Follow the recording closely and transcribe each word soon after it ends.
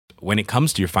when it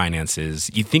comes to your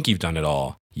finances, you think you've done it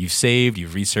all. You've saved,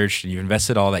 you've researched, and you've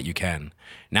invested all that you can.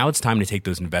 Now it's time to take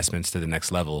those investments to the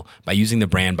next level by using the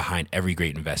brand behind every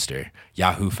great investor,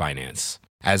 Yahoo Finance.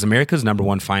 As America's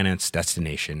 #1 finance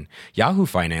destination, Yahoo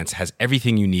Finance has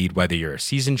everything you need, whether you're a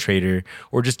seasoned trader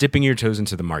or just dipping your toes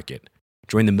into the market.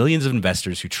 Join the millions of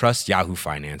investors who trust Yahoo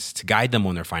Finance to guide them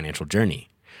on their financial journey.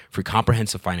 For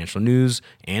comprehensive financial news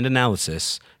and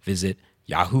analysis, visit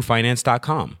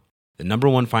yahoofinance.com, the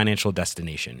 #1 financial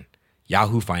destination,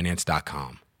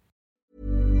 yahoofinance.com.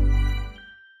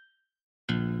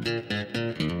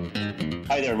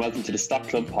 Hi there, welcome to the Stock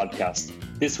Club podcast.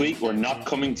 This week, we're not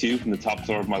coming to you from the top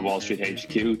floor of my Wall Street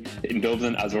HQ in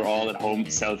Dublin, as we're all at home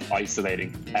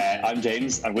self-isolating. I'm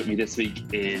James, and with me this week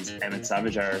is Emmett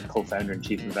Savage, our co-founder and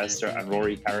chief investor, and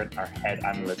Rory Carrott, our head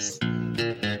analyst.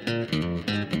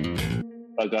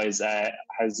 Well, guys,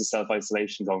 how's the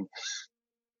self-isolation going?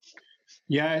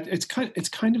 Yeah, it's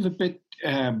kind of a bit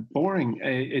boring.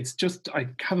 It's just, I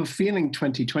have a feeling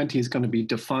 2020 is going to be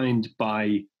defined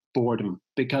by boredom,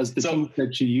 because the things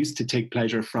that you used to take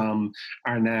pleasure from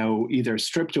are now either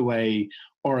stripped away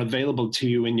or available to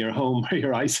you in your home where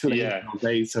you're isolated all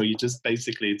day. So you just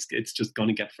basically, it's just going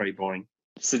to get very boring.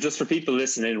 So just for people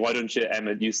listening, why don't you,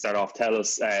 Emma, you start off, tell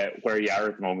us where you are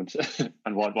at the moment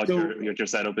and what your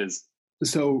setup is.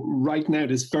 So right now,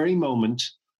 this very moment,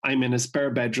 I'm in a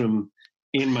spare bedroom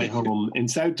in my home in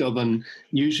South Dublin.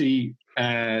 Usually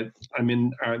I'm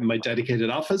in my dedicated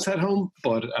office at home,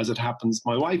 but as it happens,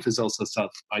 my wife is also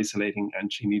self-isolating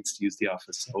and she needs to use the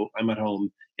office. So I'm at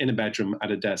home in a bedroom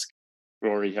at a desk.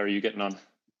 Rory, how are you getting on?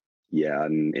 Yeah,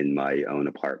 I'm in my own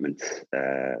apartment.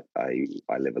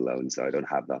 I live alone, so I don't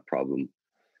have that problem.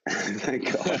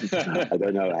 Thank God.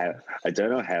 I don't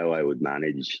know how I would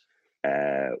manage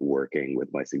working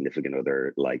with my significant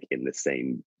other, like, in the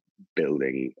same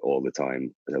building all the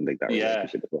time. I don't think that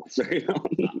relationship is very long.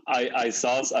 I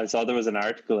saw there was an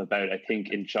article about, I think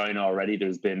in China already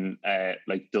there's been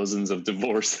like dozens of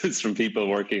divorces from people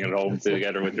working at home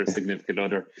together with their significant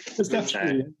other. It's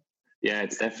definitely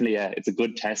it's a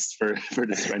good test for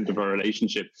the strength of our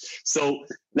relationship. So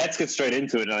let's get straight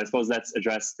into it, and I suppose let's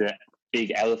address the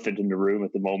big elephant in the room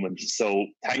at the moment. So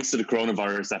thanks to the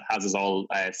coronavirus that has us all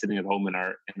sitting at home in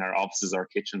our offices, our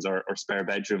kitchens, or spare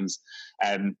bedrooms,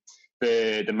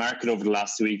 the market over the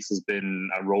last 2 weeks has been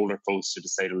a roller coaster, to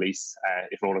say the least.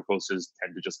 If roller coasters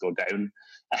tend to just go down,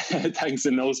 thanks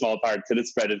in no small part to the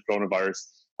spread of coronavirus.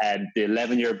 And the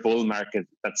 11-year bull market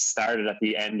that started at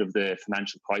the end of the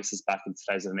financial crisis back in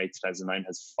 2008, 2009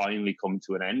 has finally come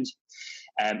to an end.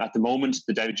 At the moment,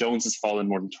 the Dow Jones has fallen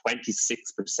more than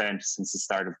 26% since the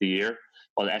start of the year,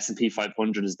 while the S&P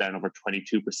 500 is down over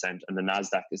 22% and the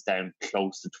NASDAQ is down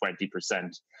close to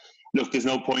 20%. Look, there's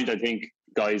no point, I think,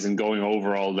 guys, in going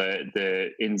over all the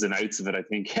ins and outs of it. I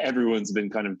think everyone's been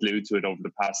kind of glued to it over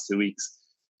the past 2 weeks.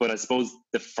 But I suppose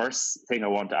the first thing I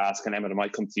want to ask, and Emma, I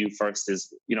might come to you first,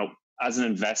 is, as an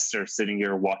investor sitting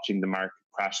here watching the market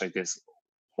crash like this,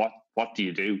 what do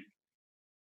you do?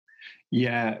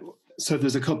 Yeah, so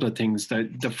there's a couple of things.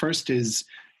 The first is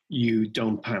you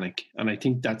don't panic. And I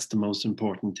think that's the most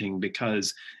important thing,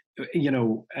 because,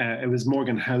 it was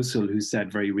Morgan Housel who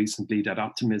said very recently that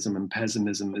optimism and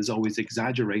pessimism is always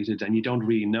exaggerated and you don't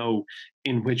really know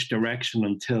in which direction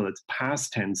until it's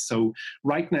past tense. So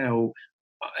right now,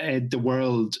 the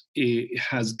world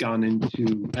has gone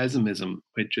into pessimism,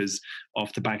 which is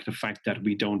off the back of the fact that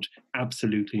we don't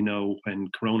absolutely know when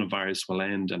coronavirus will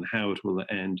end and how it will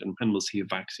end and when we'll see a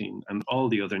vaccine and all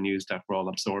the other news that we're all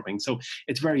absorbing. So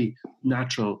it's very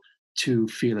natural to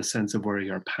feel a sense of worry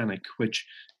or panic, which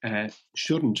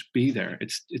shouldn't be there.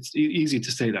 It's easy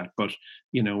to say that, but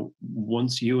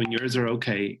once you and yours are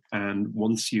okay, and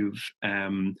once you've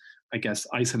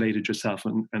isolated yourself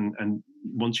and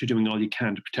once you're doing all you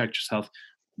can to protect yourself,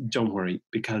 don't worry,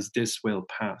 because this will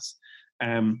pass.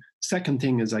 Second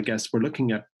thing is, I guess, we're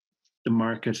looking at the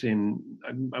market in,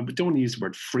 I don't want to use the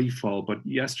word free fall, but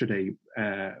yesterday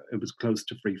it was close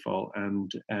to free fall, and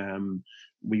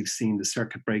we've seen the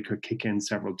circuit breaker kick in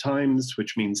several times,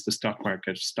 which means the stock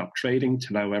market stopped trading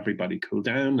to allow everybody cool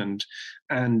down.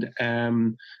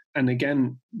 And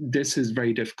again, this is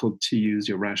very difficult to use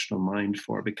your rational mind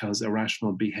for, because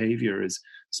irrational behavior is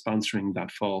sponsoring that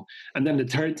fall. And then the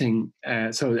third thing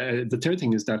is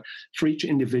that for each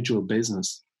individual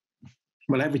business,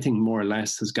 well, everything more or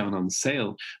less has gone on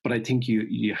sale, but I think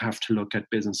you have to look at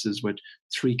businesses with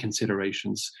three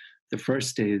considerations. The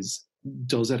first is,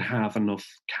 does it have enough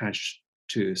cash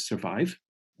to survive?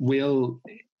 Will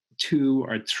 2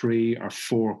 or 3 or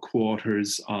 4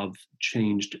 quarters of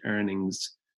changed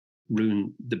earnings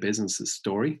ruin the business's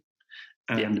story?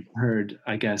 And the third,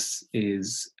 I guess,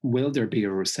 is will there be a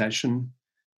recession?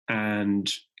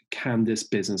 And can this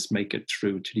business make it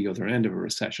through to the other end of a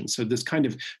recession? So there's kind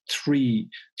of three,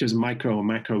 there's micro and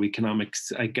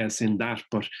macroeconomics, I guess, in that.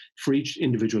 But for each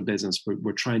individual business,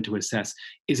 we're trying to assess,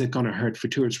 is it going to hurt for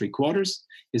 2 or 3 quarters?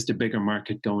 Is the bigger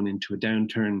market going into a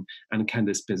downturn? And can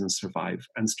this business survive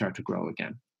and start to grow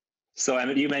again? So,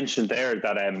 Emmett, you mentioned there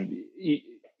that,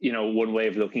 one way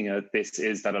of looking at this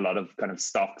is that a lot of kind of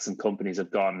stocks and companies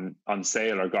have gone on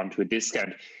sale or gone to a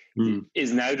discount.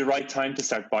 Is now the right time to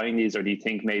start buying these, or do you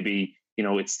think maybe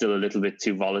it's still a little bit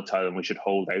too volatile and we should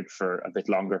hold out for a bit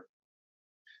longer?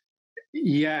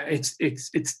 Yeah, it's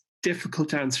difficult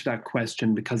to answer that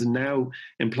question because now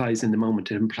implies in the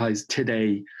moment, it implies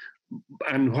today,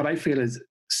 and what I feel is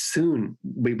soon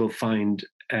we will find,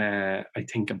 I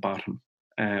think, a bottom.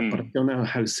 But I don't know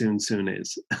how soon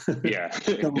is. Yeah.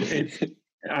 So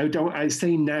I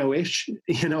say now-ish,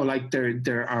 like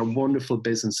there are wonderful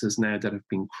businesses now that have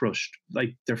been crushed.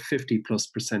 Like they're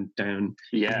 50+% down.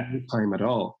 Yeah. No time at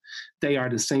all. They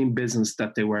are the same business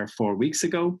that they were 4 weeks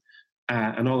ago.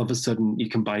 And all of a sudden you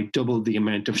can buy double the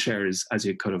amount of shares as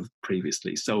you could have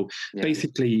previously. So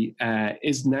basically,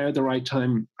 is now the right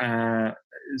time?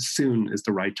 Soon is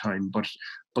the right time, but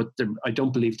I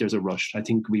don't believe there's a rush. I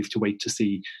think we have to wait to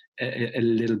see a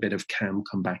little bit of calm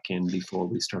come back in before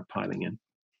we start piling in.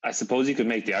 I suppose you could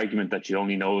make the argument that you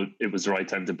only know it was the right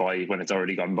time to buy when it's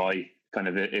already gone by, kind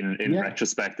of in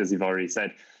retrospect, as you've already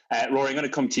said. Rory, I'm going to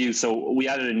come to you. So we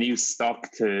added a new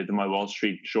stock to the My Wall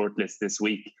Street shortlist this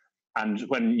week. And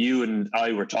when you and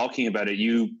I were talking about it,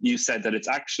 you said that it's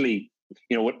actually,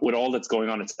 with all that's going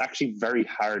on, it's actually very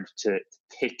hard to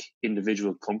pick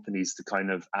individual companies to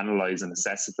kind of analyze and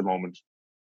assess at the moment.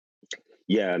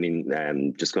 Yeah, I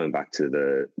mean, just going back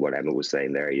to what Emma was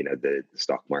saying there, the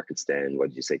stock market's down, what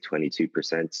did you say,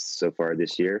 22% so far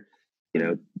this year?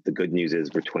 The good news is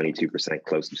we're 22%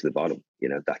 closer to the bottom.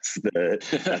 That's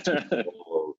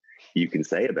all you can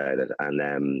say about it.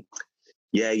 And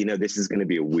this is going to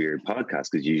be a weird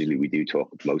podcast because usually we do talk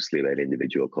mostly about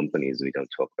individual companies. We don't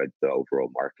talk about the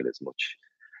overall market as much.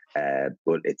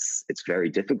 But it's very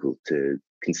difficult to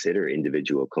consider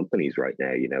individual companies right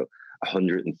now.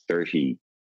 130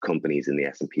 companies in the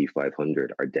S&P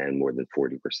 500 are down more than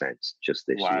 40% just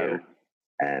this year.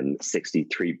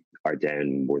 63 are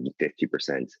down more than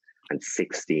 50%, and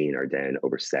 16 are down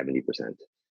over 70%.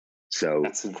 So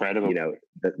that's incredible.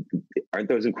 Aren't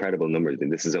those incredible numbers? I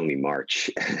mean, this is only March.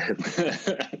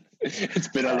 It's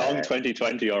been a long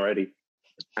 2020 already.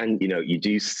 And, you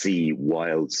do see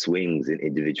wild swings in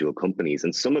individual companies,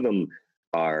 and some of them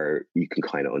you can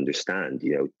kind of understand.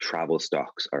 Travel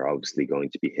stocks are obviously going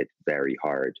to be hit very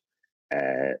hard.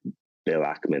 Bill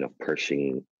Ackman of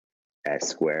Pershing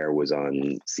Square was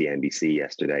on CNBC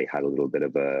yesterday, had a little bit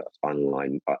of a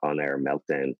on-air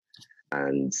meltdown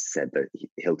and said that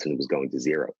Hilton was going to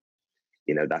zero.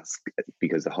 That's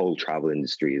because the whole travel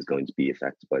industry is going to be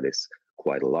affected by this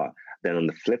quite a lot. Then on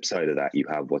the flip side of that, you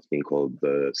have what's being called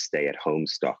the stay-at-home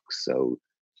stocks. So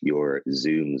your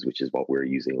Zooms, which is what we're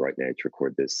using right now to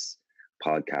record this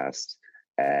podcast,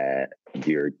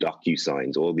 your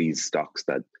DocuSigns, all these stocks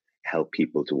that help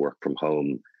people to work from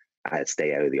home,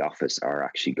 stay out of the office, are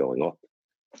actually going up.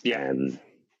 Yeah.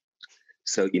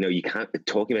 So, you can't,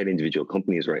 talking about individual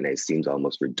companies right now seems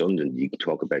almost redundant. You can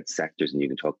talk about sectors and you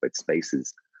can talk about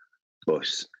spaces, but,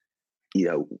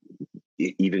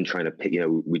 even trying to pick,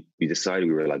 we decided,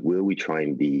 we were like, will we try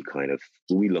and be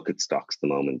will we look at stocks at the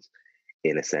moment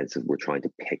in a sense of we're trying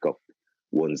to pick up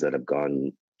ones that have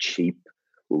gone cheap?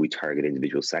 Will we target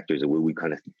individual sectors, or will we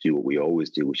kind of do what we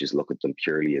always do, which is look at them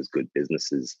purely as good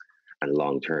businesses and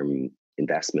long-term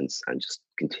investments and just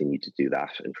continue to do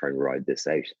that and try and ride this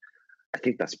out? I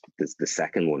think that's the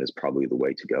second one is probably the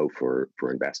way to go for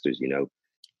investors.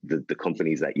 The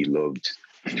companies that you loved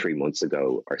 3 months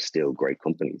ago are still great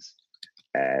companies.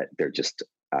 They're just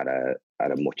at a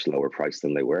much lower price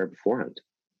than they were beforehand.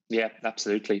 Yeah,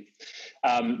 absolutely.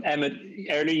 Emma,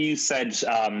 earlier you said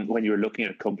when you were looking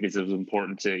at companies, it was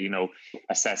important to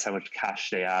assess how much cash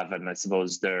they have, and I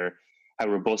suppose how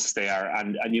robust they are.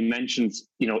 And you mentioned,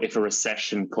 if a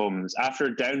recession comes after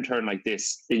a downturn like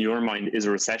this, in your mind, is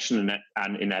a recession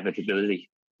an inevitability?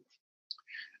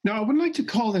 No, I wouldn't like to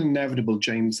call it inevitable,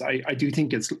 James. I do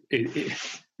think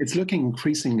it's looking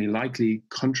increasingly likely.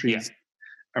 Countries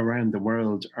around the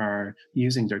world are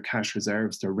using their cash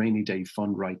reserves, their rainy day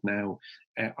fund right now.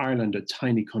 Ireland, a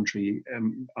tiny country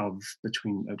of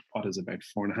between, what is about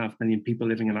 4.5 million people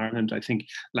living in Ireland. I think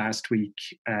last week,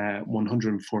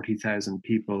 140,000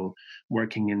 people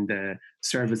working in the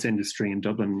service industry in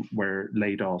Dublin were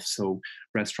laid off. So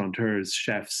restaurateurs,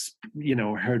 chefs,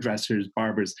 hairdressers,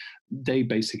 barbers, they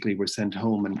basically were sent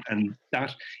home. And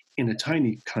that, in a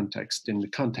tiny context, in the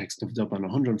context of Dublin,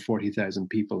 140,000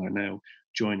 people are now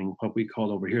joining what we call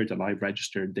over here the live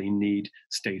register. They need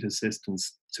state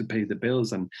assistance to pay the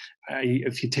bills. And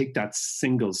if you take that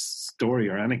single story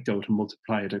or anecdote and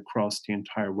multiply it across the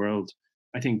entire world,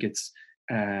 I think it's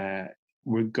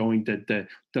we're going that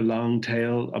the long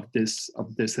tail of this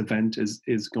event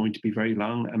is going to be very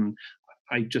long. And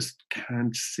I just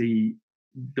can't see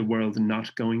the world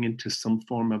not going into some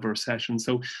form of a recession.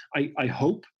 So I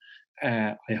hope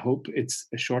it's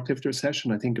a short-lived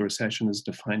recession. I think a recession is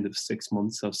defined as 6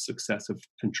 months of successive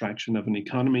contraction of an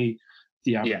economy.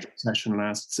 The average recession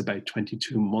lasts about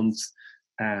 22 months.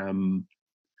 I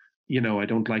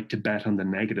don't like to bet on the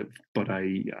negative, but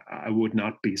I would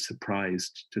not be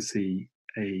surprised to see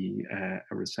a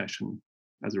recession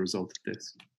as a result of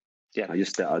this. Yeah,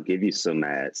 I'll give you some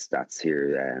stats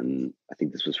here. I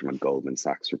think this was from a Goldman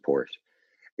Sachs report.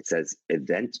 It says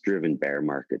event-driven bear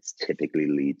markets typically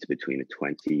lead to between a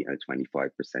 20 and a 25%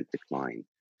 decline,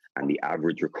 and the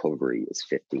average recovery is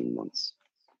 15 months.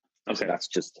 Okay, so that's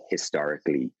just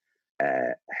historically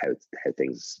how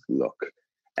things look.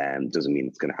 Doesn't mean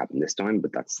it's going to happen this time,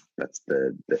 but that's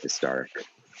the historic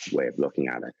way of looking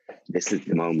at it. This is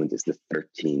the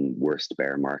 13 worst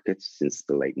bear markets since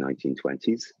the late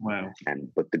 1920s. Wow!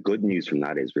 But the good news from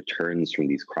that is returns from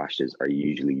these crashes are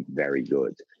usually very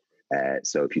good.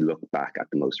 So if you look back at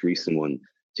the most recent one,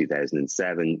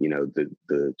 2007,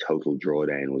 the total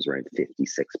drawdown was around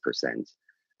 56%.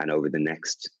 And over the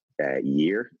next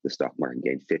year, the stock market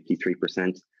gained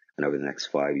 53%. And over the next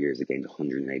 5 years, it gained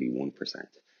 181%.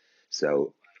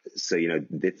 So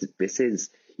this is,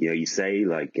 you say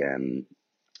like,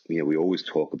 we always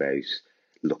talk about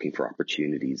looking for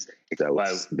opportunities.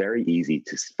 It's very easy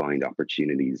to find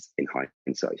opportunities in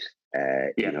hindsight.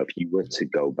 If you were to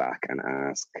go back and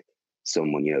ask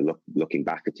someone, looking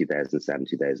back at 2007,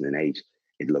 2008,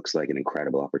 it looks like an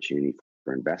incredible opportunity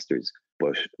for investors.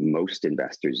 But most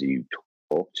investors you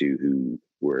talk to who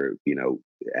were,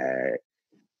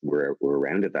 were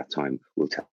around at that time will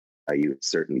tell you it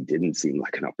certainly didn't seem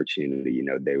like an opportunity.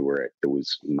 There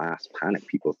was mass panic.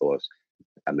 People thought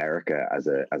America as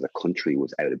a country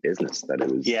was out of business, that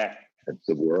it was that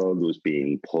the world was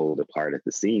being pulled apart at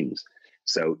the seams.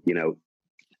 So,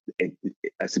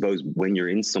 I suppose when you're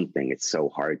in something, it's so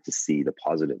hard to see the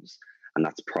positives. And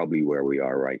that's probably where we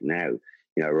are right now.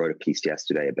 I wrote a piece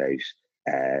yesterday about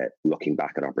looking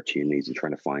back at opportunities and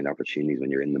trying to find opportunities when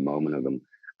you're in the moment of them.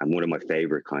 And one of my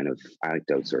favorite kind of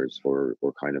anecdotes or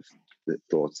kind of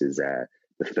thoughts is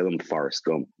the film Forrest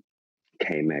Gump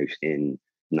came out in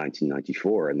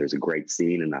 1994. And there's a great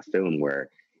scene in that film where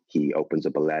he opens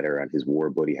up a letter and his war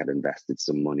buddy had invested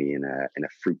some money in a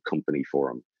fruit company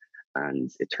for him.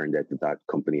 And it turned out that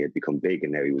company had become big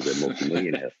and now he was a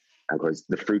multimillionaire. And of course,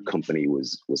 the fruit company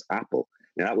was Apple.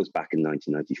 Now, that was back in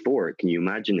 1994. Can you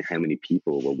imagine how many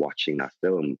people were watching that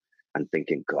film and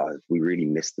thinking, God, we really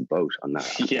missed the boat on that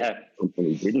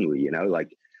company, didn't we?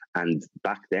 And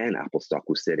back then, Apple stock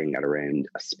was sitting at around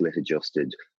a split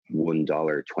adjusted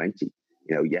 $1.20.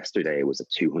 Yesterday it was at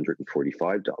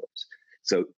 $245.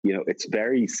 So, it's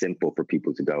very simple for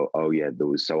people to go, oh yeah, there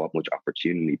was so much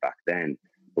opportunity back then.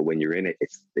 But when you're in it,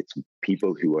 it's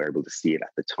people who are able to see it at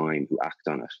the time, who act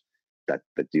on it, that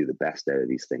do the best out of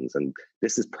these things. And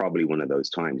this is probably one of those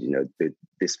times,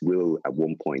 this will at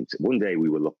one day we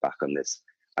will look back on this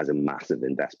as a massive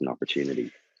investment opportunity.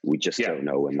 We just don't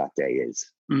know when that day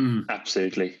is.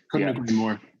 Absolutely. Couldn't agree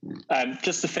more.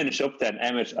 Just to finish up then,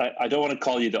 Emmett, I don't want to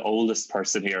call you the oldest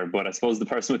person here, but I suppose the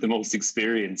person with the most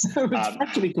experience. It's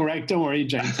actually correct. Don't worry,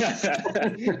 James.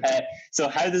 So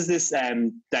how does this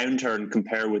downturn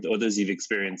compare with others you've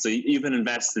experienced? So you've been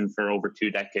investing for over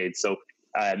 2 decades. So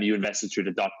you invested through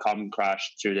the dot-com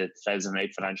crash, through the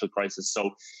 2008 financial crisis. So,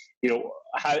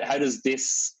 how does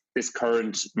this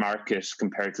current market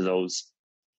compare to those?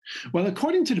 Well,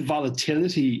 according to the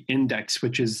volatility index,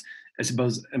 which is, I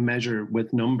suppose, a measure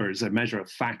with numbers, a measure of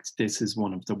fact, this is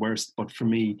one of the worst. But for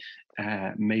me,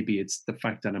 maybe it's the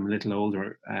fact that I'm a little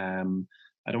older.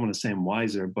 I don't want to say I'm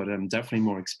wiser, but I'm definitely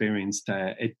more experienced.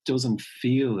 It doesn't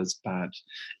feel as bad.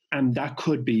 And that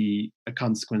could be a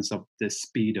consequence of the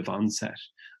speed of onset.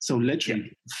 So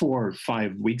literally 4 or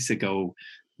 5 weeks ago,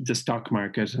 the stock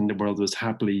market and the world was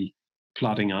happily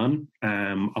plodding on,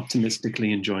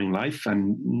 optimistically enjoying life.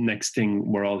 And next thing,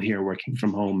 we're all here working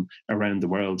from home around the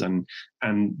world. And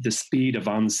the speed of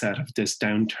onset of this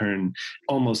downturn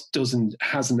almost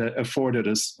hasn't afforded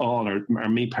us all, or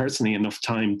me personally, enough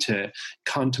time to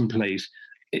contemplate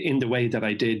in the way that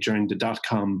I did during the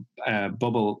dot-com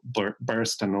bubble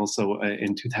burst, and also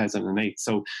in 2008.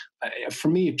 So for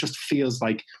me, it just feels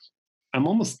like I'm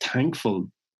almost thankful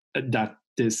that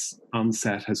this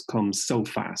onset has come so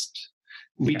fast.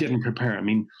 We didn't prepare. I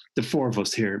mean, the four of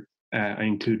us here, I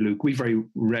include Luke, we very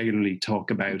regularly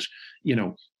talk about,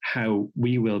 how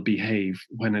we will behave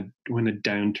when a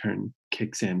downturn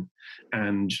kicks in,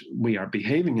 and we are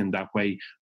behaving in that way.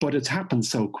 But it's happened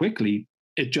so quickly.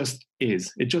 It just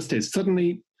is.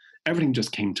 Suddenly, everything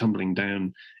just came tumbling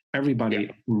down. Everybody.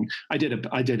 Yeah. I did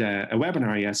a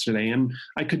webinar yesterday, and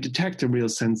I could detect a real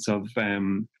sense of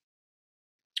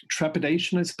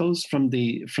trepidation, I suppose, from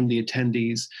the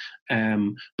attendees,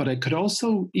 but I could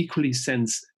also equally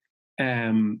sense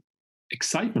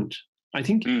excitement. I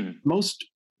think most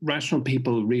rational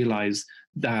people realize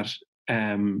that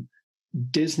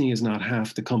Disney is not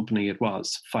half the company it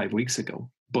was 5 weeks ago,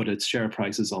 but its share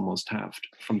price is almost halved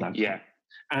from that. Yeah.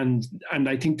 And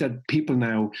I think that people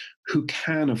now who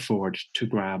can afford to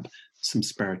grab some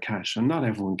spare cash, and not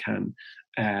everyone can,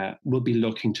 will be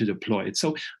looking to deploy it.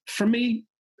 So for me,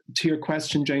 to your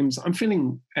question, James, I'm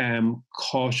feeling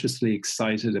cautiously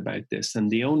excited about this. And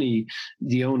the only,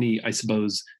 I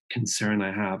suppose, concern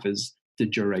I have is the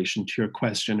duration. To your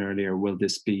question earlier, will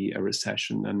this be a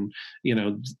recession? And,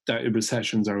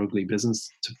 recessions are ugly business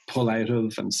to pull out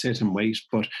of and sit and wait.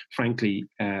 But frankly,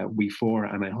 we four,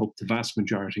 and I hope the vast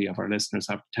majority of our listeners,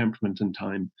 have temperament and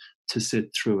time to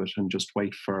sit through it and just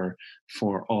wait for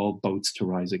all boats to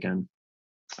rise again.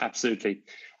 Absolutely.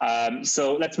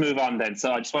 So let's move on then.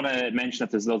 So I just want to mention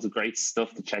that there's loads of great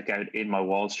stuff to check out in My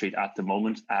Wall Street at the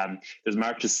moment. There's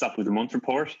March's Stock of the Month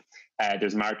report.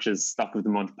 There's March's Stock of the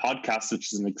Month podcast,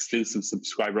 which is an exclusive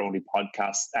subscriber-only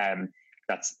podcast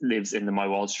that lives in the My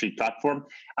Wall Street platform.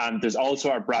 And there's also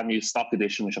our brand new stock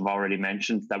edition, which I've already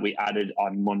mentioned, that we added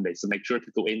on Monday. So make sure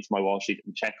to go into My Wall Street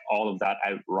and check all of that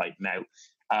out right now.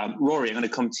 Rory, I'm going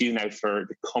to come to you now for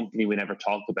the company we never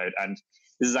talked about. And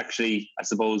this is actually, I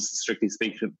suppose, strictly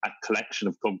speaking, a collection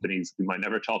of companies we might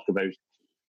never talk about.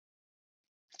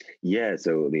 Yeah,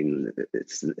 so I mean,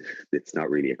 it's not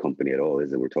really a company at all,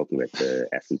 is it? We're talking about the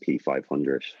S&P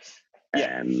 500,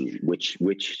 which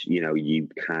you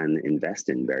can invest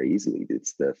in very easily.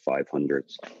 It's the 500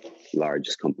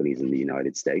 largest companies in the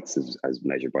United States as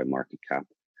measured by market cap,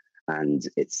 and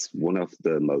it's one of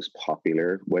the most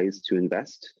popular ways to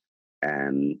invest.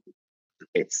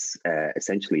 It's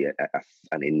essentially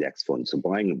an index fund. So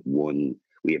buying one,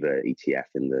 we have an ETF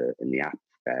in the app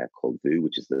called VOO,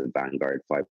 which is the Vanguard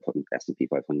S&P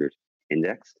 500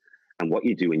 index. And what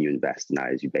you do when you invest now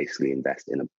is you basically invest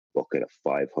in a bucket of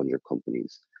 500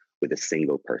 companies with a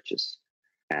single purchase.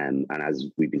 And as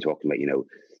we've been talking about,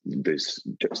 there's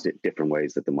just different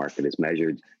ways that the market is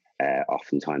measured.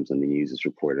 Oftentimes on the news is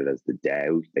reported as the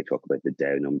Dow. They talk about the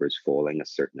Dow numbers falling a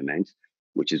certain amount,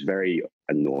 which is very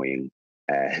annoying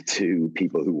to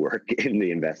people who work in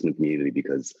the investment community,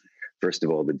 because first of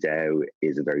all, the Dow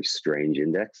is a very strange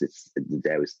index. The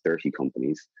Dow is 30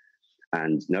 companies,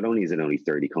 and not only is it only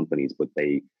 30 companies, but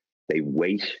they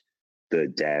weight the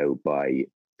Dow by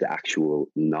the actual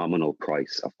nominal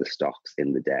price of the stocks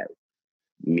in the Dow,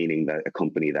 meaning that a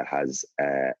company that has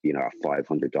a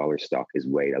 $500 stock is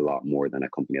weighed a lot more than a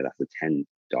company that's a $10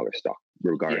 stock,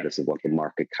 regardless of what the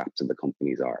market caps of the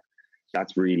companies are.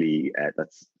 That's really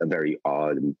that's a very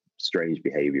odd and strange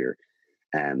behavior.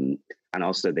 And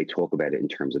also they talk about it in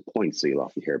terms of points. So you'll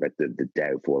often hear about the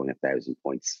Dow falling 1,000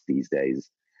 points these days.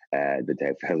 The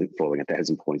Dow falling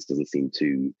 1,000 points doesn't seem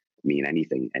to mean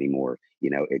anything anymore.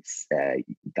 It's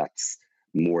that's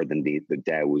more than the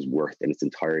Dow was worth in its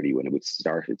entirety when it was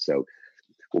started. So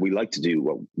what we like to do,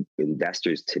 what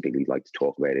investors typically like to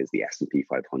talk about, is the S&P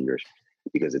 500,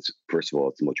 because it's, first of all,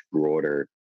 it's a much broader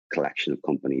collection of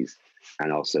companies,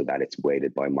 and also that it's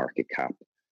weighted by market cap,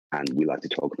 and we like to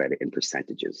talk about it in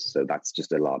percentages. So that's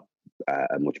just a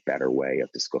much better way of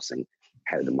discussing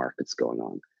how the market's going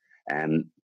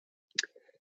on.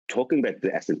 Talking about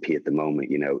the S&P at the moment,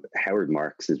 Howard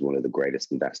Marks is one of the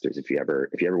greatest investors. If you ever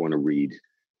want to read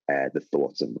the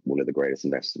thoughts of one of the greatest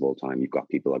investors of all time, you've got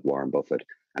people like Warren Buffett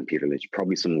and Peter Lynch.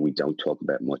 Probably someone we don't talk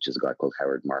about much is a guy called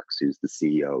Howard Marks, who's the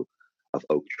CEO of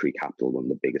Oaktree Capital, one of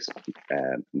the biggest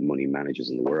money managers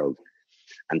in the world.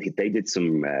 And they did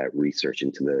some research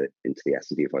into the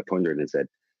S&P 500 and said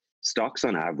stocks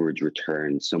on average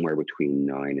return somewhere between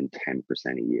 9 and 10%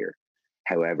 a year.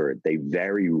 However, they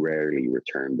very rarely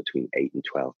return between 8 and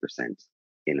 12%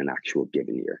 in an actual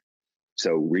given year.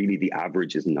 So really, the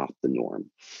average is not the norm.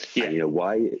 Yeah. And, you know,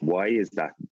 why is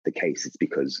that the case? It's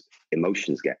because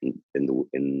emotions get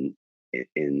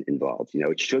involved. You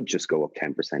know, it should just go up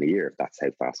 10% a year if that's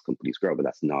how fast companies grow, but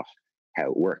that's not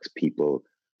how it works. People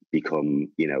become,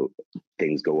 you know,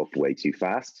 things go up way too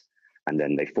fast and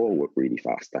then they fall really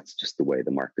fast. That's just the way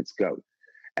the markets go.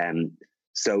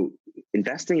 So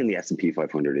investing in the S&P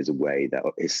 500 is a way that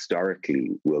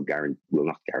historically will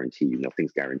not guarantee you,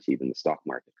 nothing's guaranteed in the stock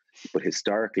market, but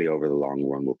historically over the long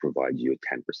run will provide you a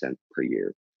 10% per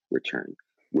year return,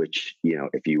 which, you know,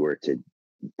 if you were to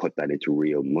put that into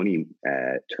real money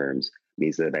terms,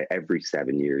 means that about every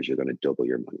 7 years, you're going to double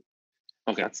your money.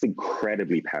 Okay. That's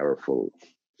incredibly powerful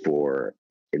for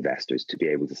investors to be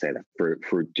able to say that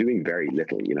for doing very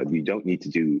little. You know, you don't need to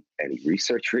do any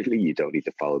research really. You don't need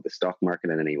to follow the stock market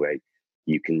in any way.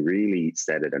 You can really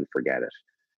set it and forget it.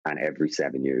 And every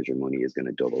 7 years, your money is going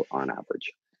to double on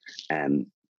average.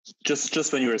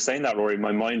 Just when you were saying that, Rory,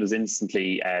 my mind was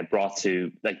instantly brought to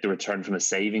like the return from a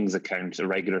savings account, a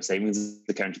regular savings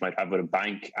account you might have at a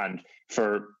bank, and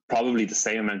for probably the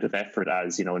same amount of effort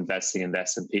as, you know, investing in the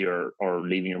S&P or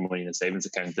leaving your money in a savings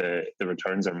account, the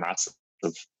returns are massive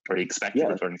for the expected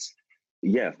returns.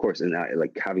 Yeah, of course. And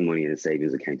like having money in a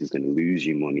savings account is going to lose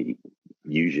you money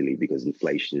usually because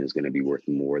inflation is going to be worth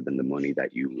more than the money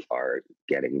that you are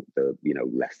getting, the, you know,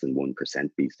 less than 1%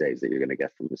 these days that you're going to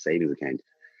get from a savings account.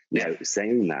 Now,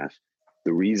 saying that,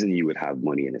 the reason you would have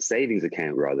money in a savings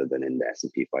account rather than in the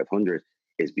S&P 500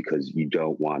 is because you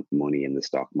don't want money in the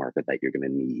stock market that you're going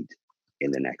to need in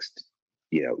the next,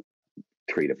 you know,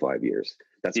 3 to 5 years.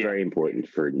 That's very important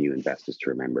for new investors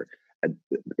to remember.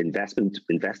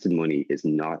 Invested money is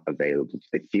not available.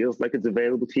 It feels like it's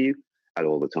available to you at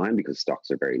all the time because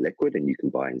stocks are very liquid and you can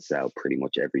buy and sell pretty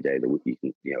much every day of the week. You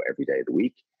can, you know, every day of the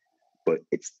week. But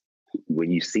it's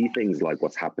when you see things like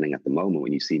what's happening at the moment,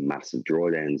 when you see massive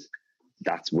drawdowns,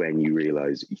 that's when you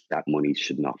realize that money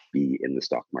should not be in the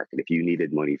stock market. If you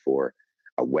needed money for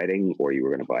a wedding or you were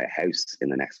going to buy a house in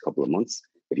the next couple of months,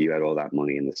 if you had all that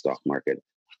money in the stock market,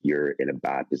 you're in a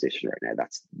bad position right now.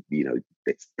 That's, you know,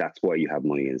 that's why you have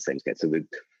money in the same scale.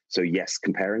 So yes,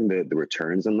 comparing the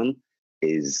returns on them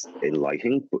is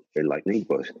enlightening,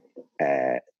 but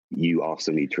you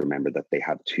also need to remember that they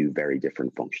have two very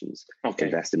different functions. Okay.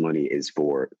 Invested money is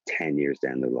for 10 years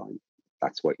down the line.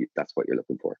 That's what you're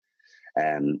looking for.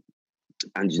 And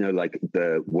you know, like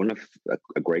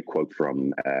a great quote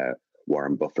from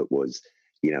Warren Buffett was,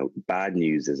 you know, bad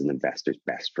news is an investor's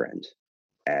best friend.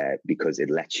 Because it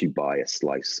lets you buy a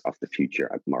slice of the future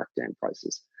at markdown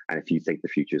prices. And if you think the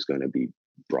future is going to be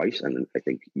bright, and I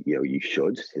think, you know, you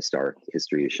should,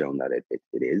 history has shown that it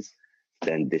is,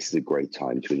 then this is a great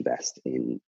time to invest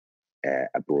in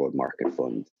a broad market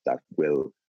fund that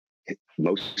will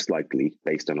most likely,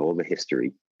 based on all the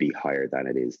history, be higher than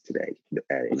it is today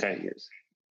in 10 years.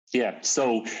 Yeah.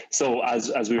 So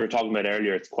as we were talking about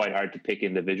earlier, it's quite hard to pick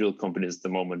individual companies at the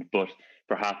moment, but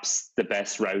perhaps the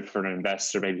best route for an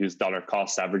investor, maybe who's dollar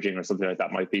cost averaging or something like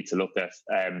that, might be to look at,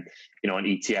 you know, an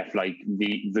ETF like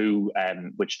VOO,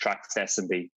 which tracks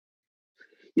S&P.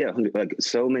 Yeah, like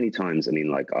so many times. I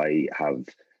mean, like I'm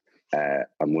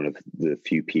one of the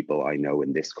few people I know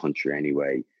in this country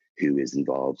anyway who is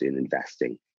involved in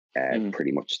investing.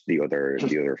 Pretty much the other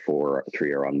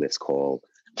 3 are on this call.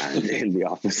 And in the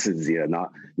offices, you know,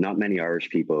 not many Irish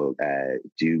people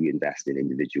do invest in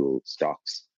individual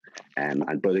stocks,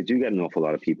 but I do get an awful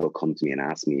lot of people come to me and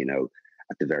ask me, you know,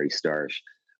 at the very start,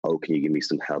 oh, can you give me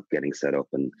some help getting set up,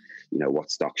 and you know,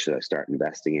 what stock should I start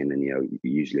investing in? And you know,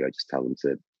 usually I just tell them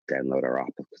to download our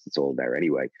app because it's all there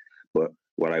anyway. But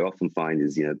what I often find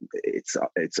is, you know, it's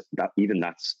that even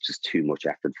that's just too much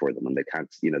effort for them, and they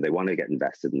can't, you know, they want to get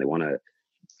invested and they want to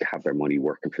have their money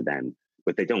working for them,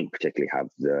 but they don't particularly have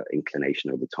the inclination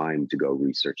or the time to go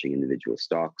researching individual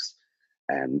stocks.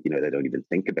 And, you know, they don't even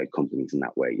think about companies in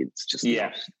that way. It's just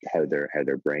not how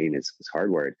their brain is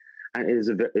hardwired. And it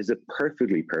is a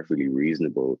perfectly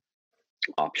reasonable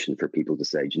option for people to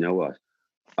say, do you know what?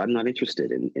 I'm not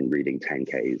interested in reading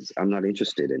 10Ks. I'm not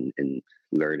interested in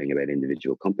learning about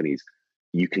individual companies.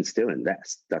 You can still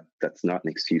invest. That's not an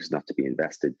excuse not to be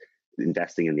invested.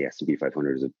 Investing in the S&P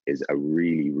 500 is a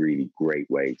really great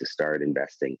way to start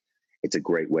investing. It's a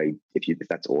great way if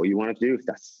that's all you want to do.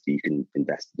 You can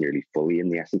invest nearly fully in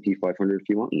the S&P 500 if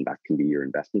you want, and that can be your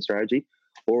investment strategy.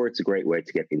 Or it's a great way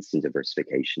to get instant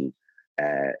diversification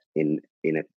in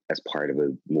it as part of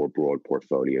a more broad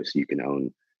portfolio. So you can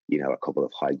own, you know, a couple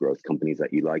of high growth companies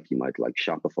that you like. You might like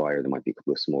Shopify, or there might be a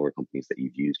couple of smaller companies that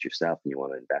you've used yourself and you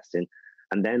want to invest in.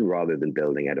 And then rather than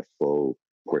building out a full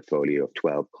portfolio of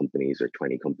 12 companies or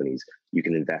 20 companies, you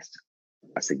can invest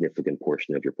a significant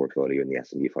portion of your portfolio in the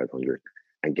S&P 500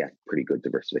 and get pretty good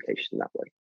diversification that way.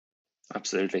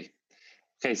 Absolutely.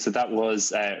 Okay, so that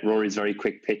was Rory's very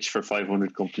quick pitch for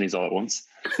 500 companies all at once.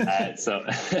 So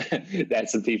the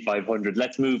S&P 500.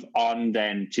 Let's move on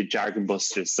then to Jargon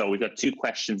Busters. So we've got 2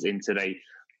 questions in today.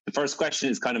 The first question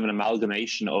is kind of an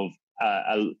amalgamation of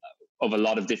a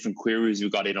lot of different queries we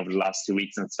got in over the last 2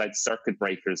 weeks, and it's about circuit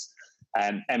breakers.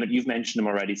 Emmett, you've mentioned them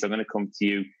already, so I'm going to come to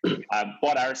you.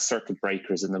 What are circuit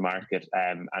breakers in the market,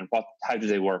 and how do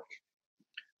they work?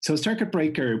 So a circuit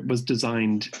breaker was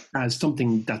designed as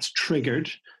something that's triggered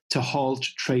to halt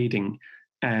trading,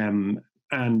 and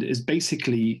is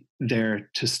basically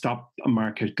there to stop a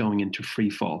market going into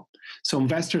free fall. So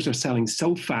investors are selling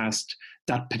so fast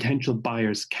that potential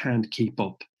buyers can't keep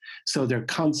up. So they're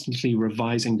constantly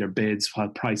revising their bids while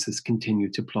prices continue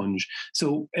to plunge.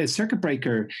 So a circuit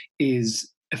breaker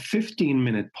is a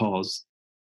 15-minute pause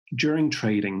during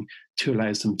trading to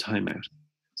allow some time out.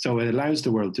 So it allows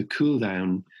the world to cool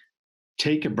down,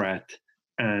 take a breath,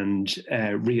 and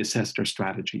reassess their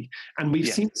strategy. And we've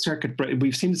seen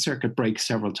the circuit break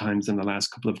several times in the last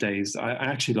couple of days. I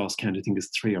actually lost count. I think it's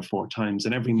 3 or 4 times.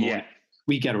 And every morning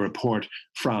we get a report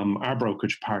from our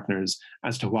brokerage partners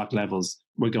as to what levels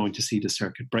we're going to see the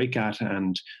circuit break at,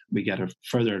 and we get a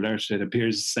further alert. It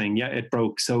appears saying, it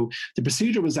broke. So the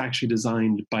procedure was actually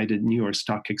designed by the New York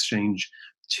Stock Exchange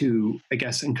to, I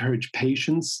guess, encourage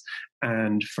patience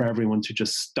and for everyone to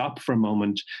just stop for a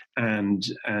moment and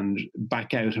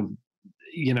back out of,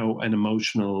 an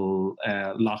emotional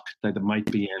lock that it might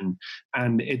be in.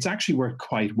 And it's actually worked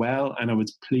quite well, and I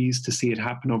was pleased to see it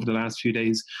happen over the last few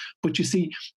days. But you see,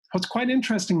 what's quite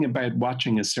interesting about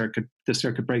watching the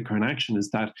circuit breaker in action is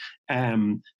that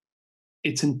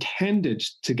it's intended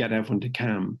to get everyone to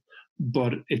calm,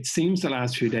 but it seems the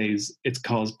last few days it's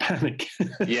caused panic.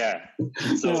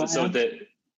 So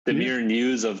the mere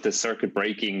news of the circuit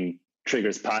breaking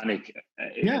triggers panic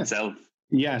in itself.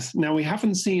 Yes. Now I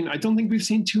don't think we've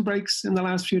seen 2 breaks in the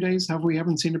last few days. Have we?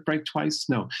 Haven't seen it break twice?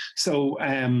 No. So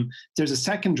there's a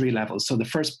secondary level. So the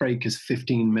first break is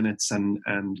 15 minutes and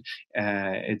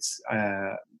it's,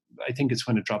 I think it's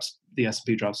when the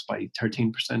S&P drops by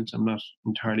 13%. I'm not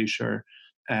entirely sure.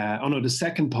 The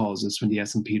second pause is when the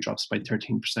S&P drops by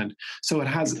 13%. So it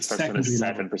has the first one is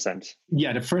 7%.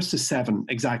 Yeah, the first is 7,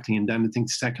 exactly. And then I think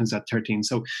the second's at 13.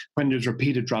 So when there's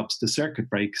repeated drops, the circuit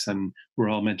breaks and we're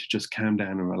all meant to just calm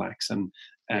down and relax. And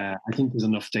I think there's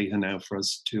enough data now for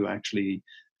us to actually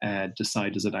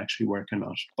decide, does it actually work or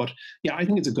not? But yeah, I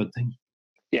think it's a good thing.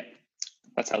 Yeah.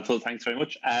 That's helpful. Thanks very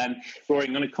much. Rory,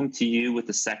 I'm going to come to you with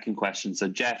the second question. So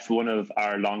Jeff, one of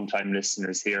our longtime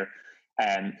listeners here,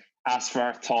 asked for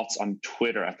our thoughts on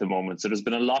Twitter at the moment. So there's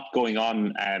been a lot going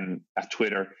on at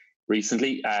Twitter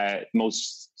recently.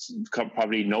 Most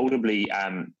probably notably,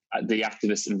 the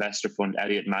activist investor fund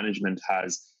Elliott Management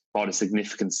has bought a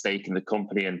significant stake in the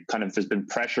company, and kind of there's been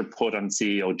pressure put on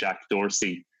CEO Jack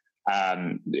Dorsey.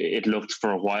 It looked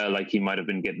for a while like he might have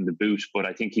been getting the boot, but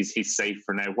I think he's safe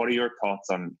for now. What are your thoughts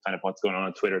on kind of what's going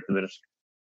on Twitter at the minute?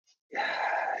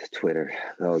 Twitter,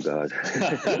 oh god.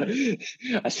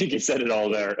 I think you said it all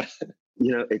there.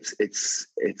 It's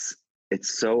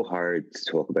so hard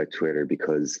to talk about Twitter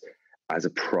because as a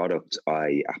product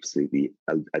I absolutely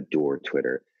adore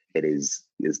Twitter. It is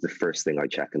the first thing I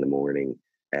check in the morning,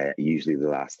 usually the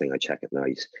last thing I check at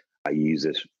night. I use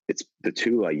it. It's the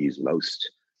tool I use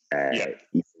most,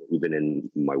 even in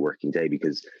my working day,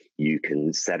 because you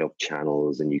can set up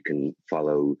channels and you can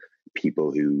follow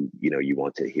people who you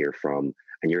want to hear from,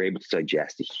 and you're able to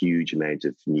digest a huge amount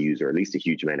of news, or at least a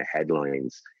huge amount of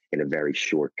headlines in a very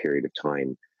short period of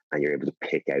time, and you're able to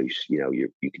pick out,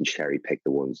 you can cherry pick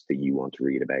the ones that you want to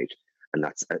read about, and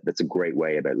that's a great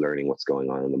way about learning what's going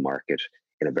on in the market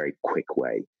in a very quick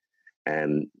way.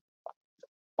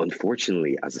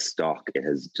 Unfortunately, as a stock, it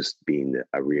has just been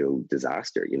a real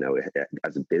disaster.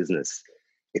 As a business,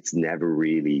 it's never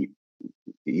really,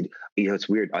 it's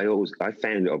weird. I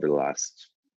found over the last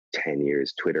 10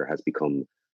 years, Twitter has become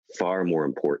far more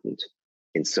important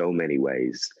in so many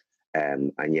ways.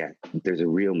 And yet there's a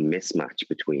real mismatch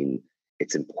between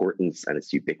its importance and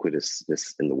its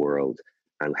ubiquitousness in the world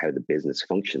and how the business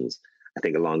functions. I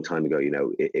think a long time ago,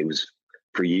 it was,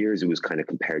 for years, it was kind of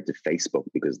compared to Facebook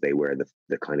because they were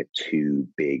the kind of 2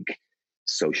 big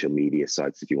social media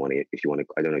sites. If you want to,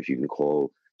 I don't know if you can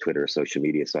call Twitter a social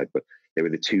media site, but they were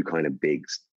the 2 kind of big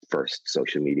first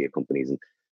social media companies.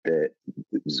 And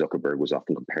Zuckerberg was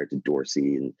often compared to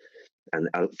Dorsey, and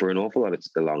for an awful lot of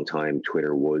a long time,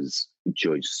 Twitter was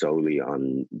judged solely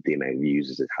on the amount of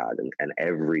users it had, and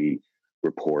every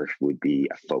report would be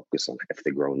a focus on if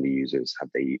they're growing the users,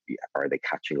 are they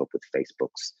catching up with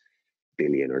Facebook's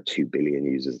billion or 2 billion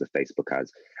users that Facebook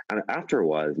has. And after a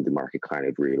while, the market kind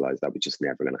of realized that was just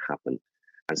never going to happen.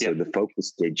 And so the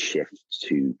focus did shift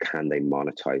to, can they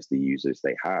monetize the users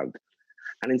they have?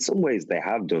 And in some ways, they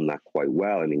have done that quite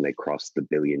well. I mean, they crossed the $1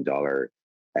 billion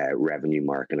revenue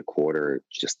mark in a quarter,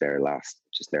 just their last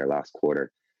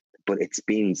quarter. But it's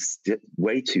been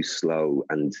way too slow.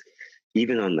 And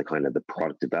even on the kind of the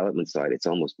product development side, it's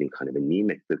almost been kind of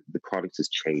anemic. The product has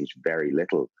changed very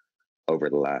little over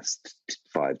the last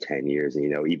 5-10 years.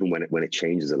 And, even when it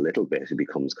changes a little bit, it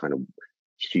becomes kind of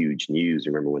huge news.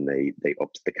 Remember when they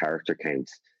upped the character count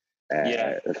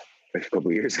a couple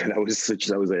of years ago?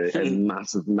 That was a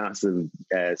massive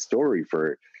story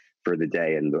for the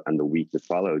day and the week that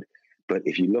followed. But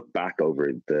if you look back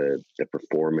over the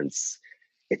performance,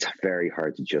 it's very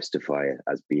hard to justify it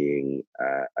as being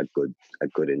a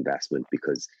good investment,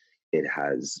 because it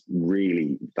has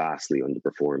really vastly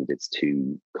underperformed its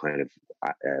two kind of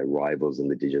rivals in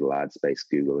the digital ad space,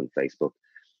 Google and Facebook,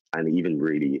 and even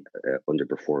really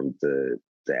underperformed the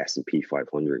S&P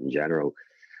 500 in general.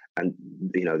 And,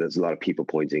 there's a lot of people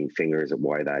pointing fingers at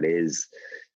why that is.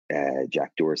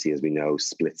 Jack Dorsey, as we know,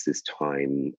 splits his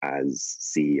time as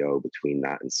CEO between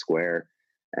that and Square.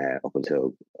 Up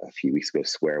until a few weeks ago,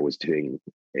 Square was doing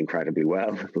incredibly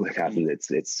well.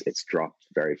 It's dropped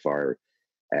very far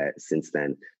since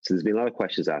then. So there's been a lot of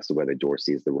questions asked of whether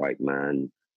Dorsey is the right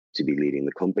man to be leading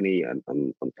the company.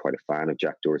 I'm quite a fan of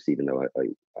Jack Dorsey, even though I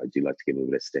do like to give him a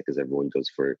bit of stick, as everyone does,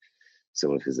 for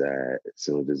some of his the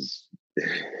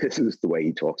way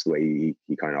he talks, the way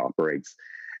he kind of operates.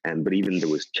 But even there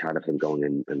was chat of him going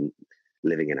in and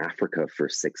living in Africa for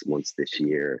 6 months this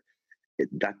year.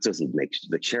 That doesn't make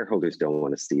the shareholders don't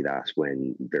want to see that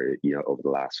when they're, over the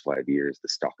last 5 years, the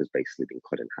stock has basically been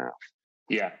cut in half.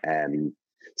 Yeah.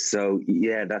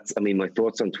 My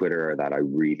thoughts on Twitter are that I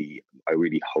really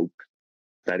hope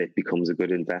that it becomes a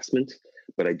good investment,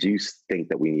 but I do think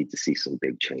that we need to see some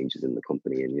big changes in the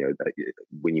company. And, that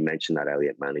when you mentioned that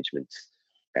Elliott Management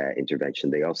intervention,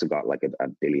 they also got like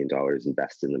 $1 billion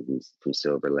invested in them from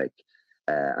Silver Lake.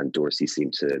 And Dorsey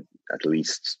seemed to at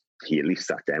least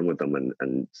sat down with them,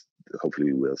 and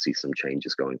hopefully we will see some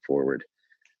changes going forward.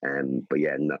 But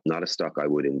yeah, not a stock I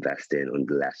would invest in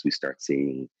unless we start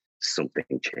seeing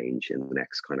something change in the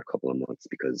next kind of couple of months,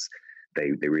 because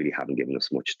they really haven't given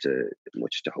us much to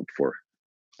hope for.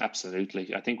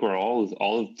 Absolutely. I think we're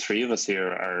all three of us here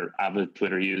are avid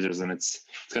Twitter users, and it's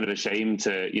kind of a shame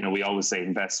to, we always say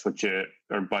invest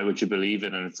or buy what you believe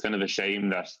in, and it's kind of a shame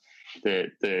that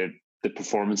the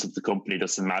performance of the company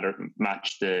doesn't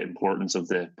match the importance of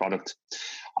the product.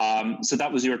 So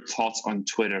that was your thoughts on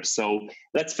Twitter. So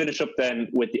let's finish up then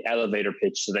with the elevator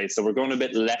pitch today. So we're going a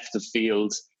bit left of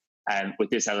field with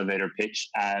this elevator pitch.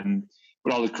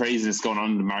 With all the craziness going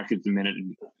on in the market at the minute,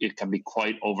 it can be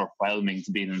quite overwhelming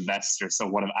to be an investor. So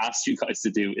what I've asked you guys to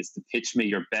do is to pitch me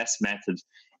your best method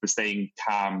for staying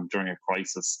calm during a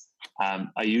crisis.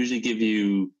 I usually give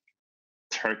you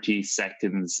 30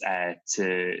 seconds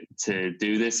to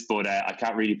do this, but I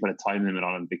can't really put a time limit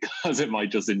on it because it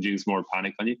might just induce more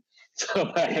panic on you.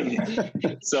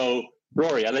 So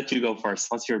Rory, I'll let you go first.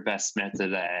 What's your best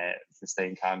method for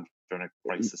staying calm during a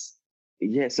crisis?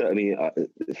 Yeah, so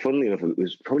funnily enough, it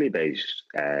was probably about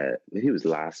maybe it was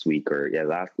last week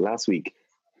last week.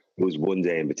 It was one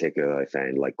day in particular I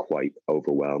found like quite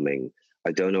overwhelming.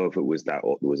 I don't know if it was that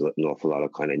there was an awful lot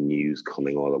of kind of news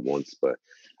coming all at once, but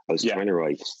I was trying to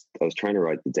write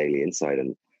the Daily Insight,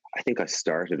 and I think I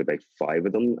started about 5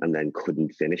 of them and then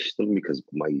couldn't finish them because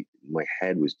my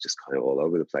head was just kind of all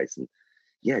over the place. And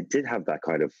yeah, it did have that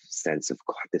kind of sense of,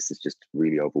 God, this is just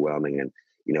really overwhelming. And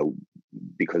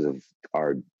because of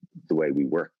the way we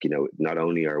work, not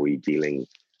only are we dealing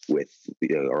with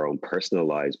our own personal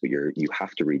lives, but you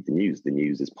have to read the news. The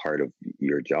news is part of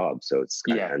your job, so it's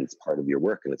and it's part of your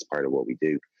work, and it's part of what we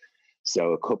do.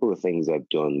 So a couple of things I've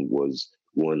done was,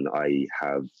 one, I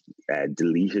have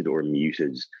deleted or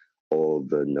muted all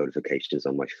the notifications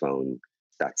on my phone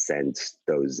that sent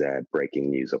those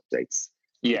breaking news updates.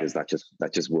 Because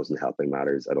that just wasn't helping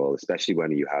matters at all, especially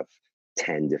when you have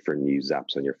 10 different news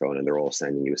apps on your phone and they're all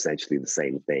sending you essentially the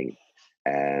same thing.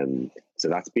 So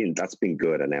that's been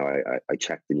good. And now I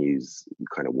check the news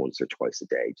kind of once or twice a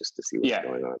day just to see what's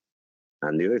going on.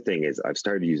 And the other thing is I've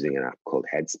started using an app called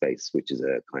Headspace, which is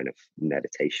a kind of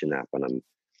meditation app. And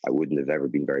I wouldn't have ever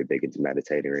been very big into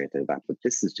meditating or anything like that, but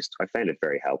this is just, I found it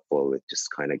very helpful. It just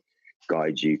kind of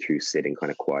guides you through sitting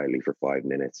kind of quietly for 5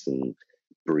 minutes and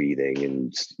breathing,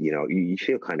 and you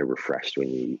feel kind of refreshed when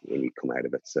you come out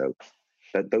of it. So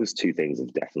those two things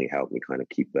have definitely helped me kind of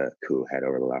keep a cool head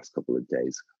over the last couple of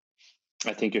days.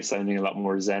 I think you're sounding a lot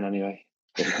more zen anyway.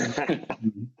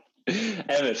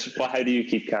 Emmett, how do you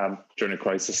keep calm during a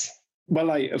crisis?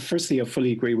 Well, I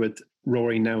fully agree with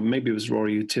Rory. Now, maybe it was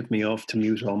Rory who tipped me off to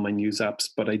mute all my news apps,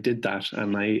 but I did that,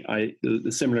 and I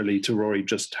similarly to Rory,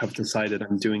 just have decided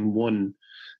I'm doing one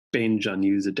binge on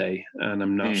news a day, and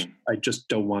I'm not. I just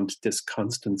don't want this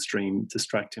constant stream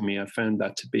distracting me. I found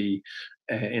that to be,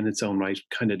 in its own right,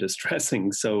 kind of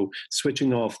distressing. So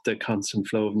switching off the constant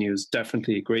flow of news,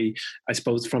 definitely agree. I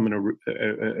suppose from an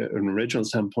original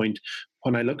standpoint,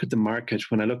 when I look at the market,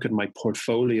 when I look at my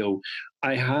portfolio,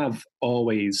 I have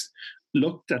always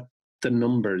looked at the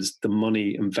numbers, the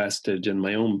money invested in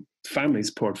my own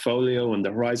family's portfolio and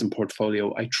the Horizon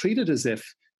portfolio. I treat it as if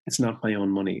it's not my own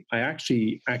money. I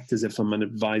actually act as if I'm an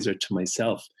advisor to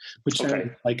myself, which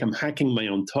sounds like I'm hacking my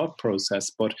own thought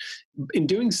process. But in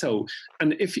doing so,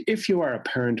 and if you are a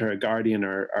parent or a guardian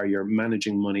or you're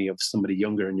managing money of somebody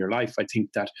younger in your life, I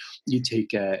think that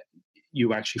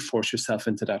you actually force yourself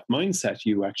into that mindset.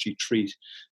 You actually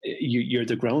you're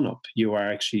the grown-up. You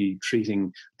are actually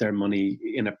treating their money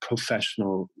in a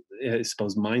professional, I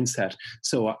suppose, mindset.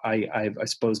 So I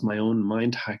suppose my own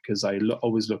mind hack is I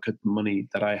always look at the money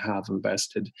that I have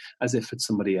invested as if it's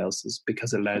somebody else's,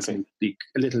 because it allows me to be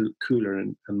a little cooler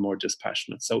and more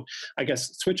dispassionate. So I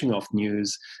guess switching off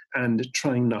news and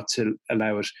trying not to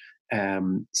allow it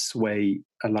sway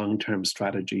a long-term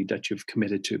strategy that you've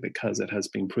committed to because it has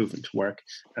been proven to work.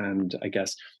 And I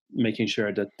guess making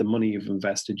sure that the money you've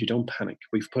invested, you don't panic.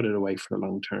 We've put it away for the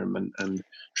long term, and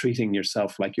treating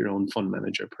yourself like your own fund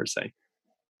manager per se.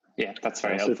 Yeah, that's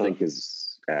very helpful. I also think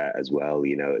as well,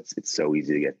 it's so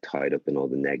easy to get tied up in all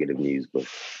the negative news, but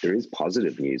there is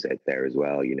positive news out there as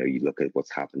well. You look at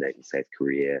what's happened out in South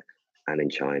Korea and in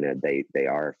China, they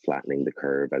are flattening the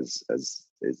curve, as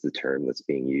is the term that's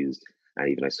being used. And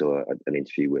even I saw an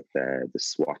interview with the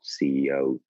Swatch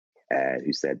CEO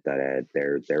who said that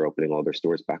they're opening all their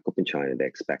stores back up in China. They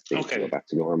expect things to go back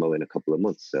to normal in a couple of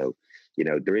months. So,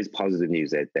 there is positive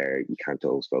news out there. You can't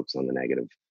always focus on the negative.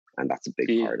 And that's a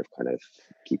big part of kind of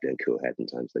keeping a cool head in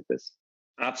times like this.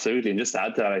 Absolutely. And just to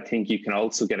add to that, I think you can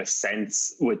also get a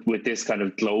sense with this kind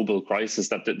of global crisis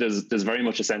that there's very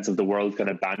much a sense of the world kind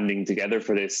of banding together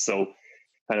for this. So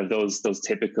kind of those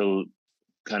typical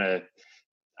kind of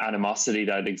animosity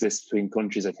that exists between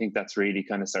countries, I think that's really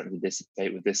kind of starting to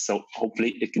dissipate with this. So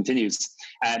hopefully it continues.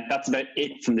 And that's about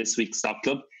it from this week's Stock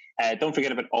Club. Don't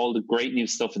forget about all the great new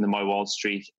stuff in the My Wall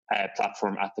Street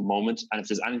platform at the moment. And if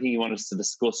there's anything you want us to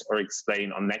discuss or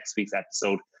explain on next week's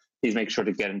episode, please make sure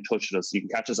to get in touch with us. You can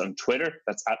catch us on Twitter,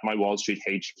 that's at My Wall Street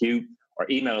HQ, or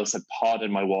email us at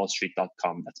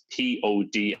pod@mywallstreet.com. That's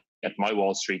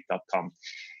pod@mywallstreet.com.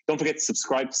 Don't forget to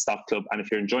subscribe to Stock Club. And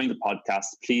if you're enjoying the podcast,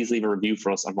 please leave a review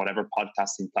for us on whatever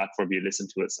podcasting platform you listen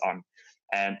to us on.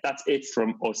 And that's it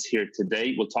from us here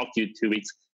today. We'll talk to you in 2 weeks.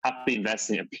 Happy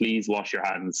investing, and please wash your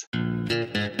hands.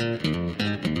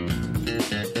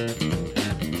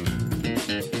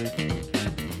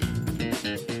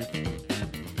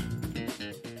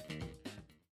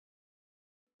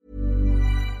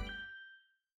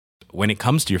 When it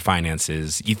comes to your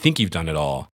finances, you think you've done it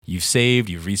all. You've saved,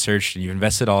 you've researched, and you've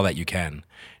invested all that you can.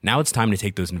 Now it's time to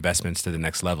take those investments to the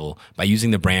next level by using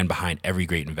the brand behind every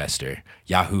great investor,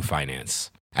 Yahoo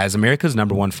Finance. As America's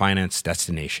 #1 finance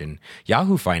destination,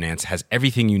 Yahoo Finance has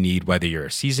everything you need, whether you're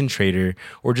a seasoned trader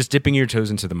or just dipping your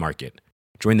toes into the market.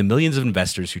 Join the millions of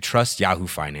investors who trust Yahoo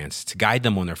Finance to guide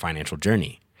them on their financial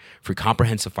journey. For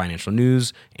comprehensive financial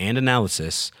news and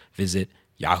analysis, visit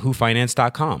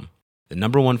yahoofinance.com, the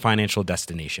 #1 financial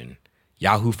destination,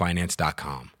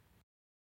 yahoofinance.com.